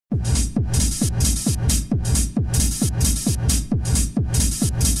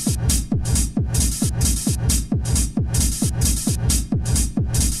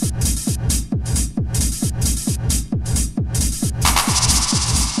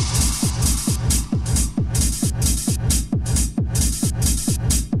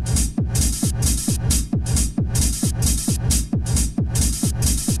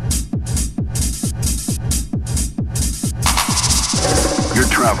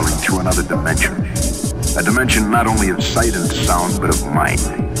traveling to another dimension. A dimension not only of sight and sound, but of mind.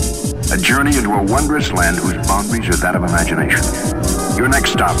 A journey into a wondrous land whose boundaries are that of imagination. Your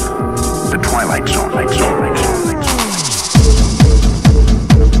next stop, the Twilight Zone.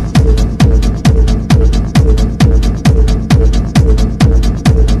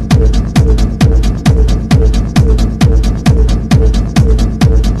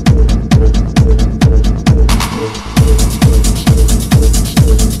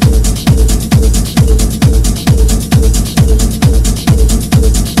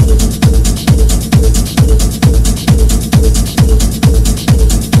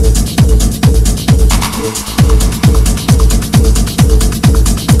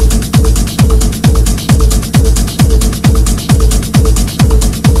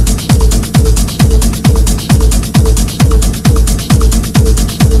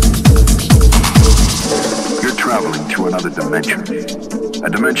 A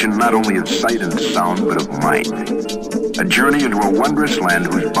dimension not only of sight and sound, but of mind. A journey into a wondrous land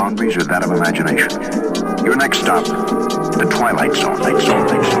whose boundaries are that of imagination. Your next stop, the Twilight Zone.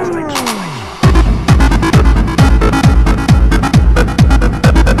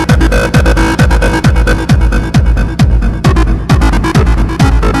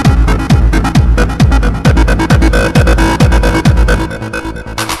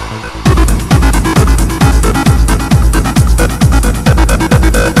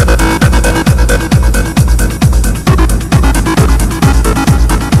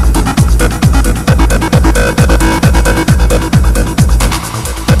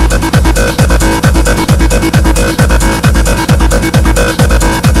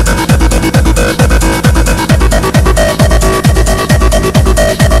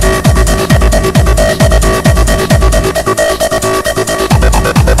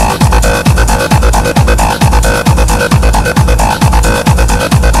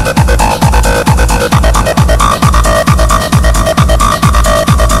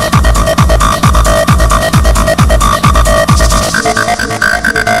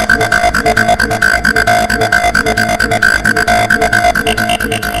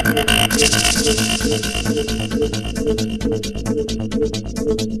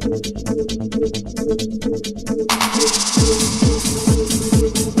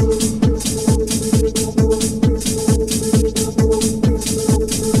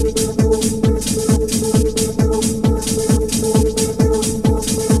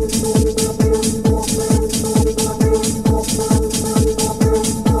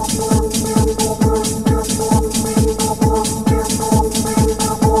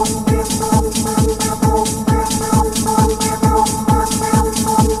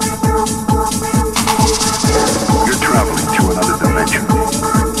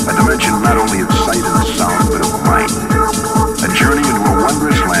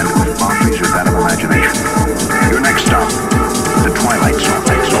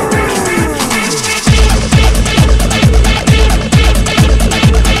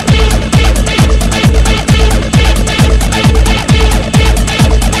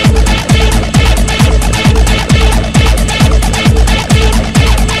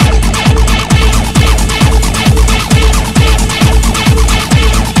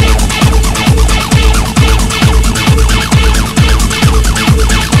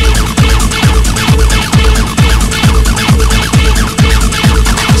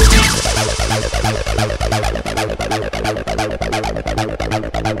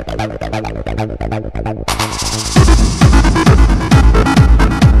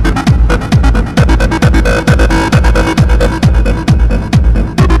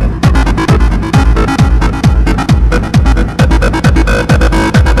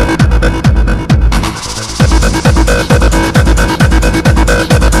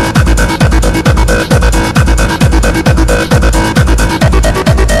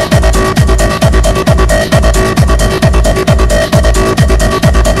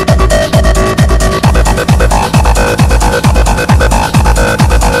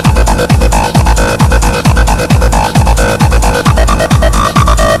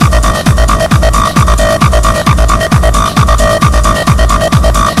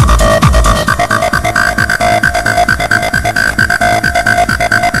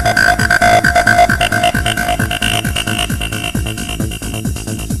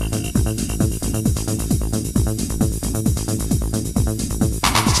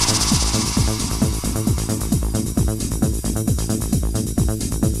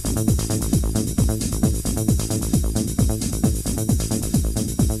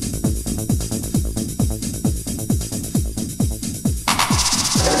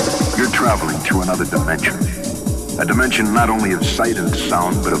 traveling to another dimension. A dimension not only of sight and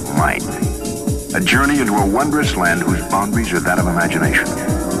sound, but of mind. A journey into a wondrous land whose boundaries are that of imagination.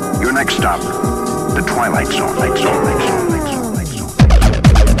 Your next stop, the Twilight Zone.